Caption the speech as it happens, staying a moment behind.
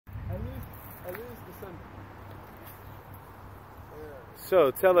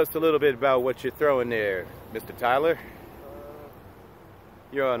So tell us a little bit about what you're throwing there, Mr. Tyler.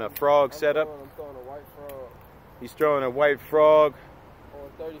 You're on a frog setup. I'm throwing a white frog. He's throwing a white frog On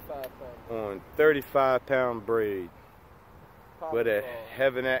 35 pounds. on 35-pound braid with a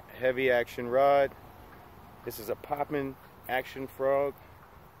heavy action rod. This is a popping action frog.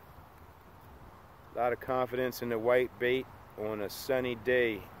 A lot of confidence in the white bait on a sunny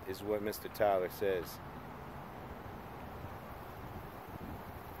day is what Mr. Tyler says.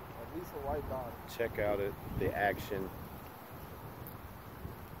 At least a white bottom. Check out the action.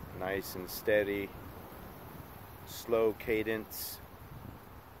 Nice and steady. Slow cadence.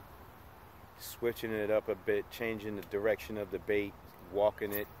 Switching it up a bit, changing the direction of the bait,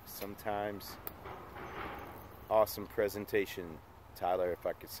 walking it sometimes. Awesome presentation, Tyler, if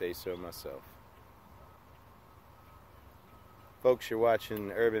I could say so myself. Folks, you're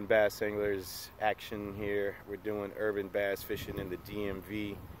watching Urban Bass Anglers action here. We're doing urban bass fishing in the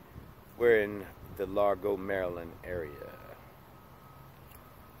DMV. We're in the Largo, Maryland area.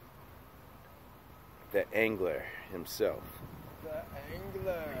 The angler himself. The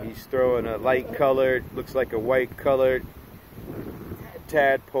angler. He's throwing a light colored, looks like a white colored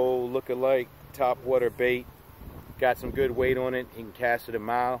tadpole look-alike topwater bait. Got some good weight on it. He can cast it a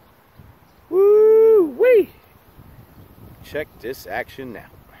mile. Woo-wee! Check this action now.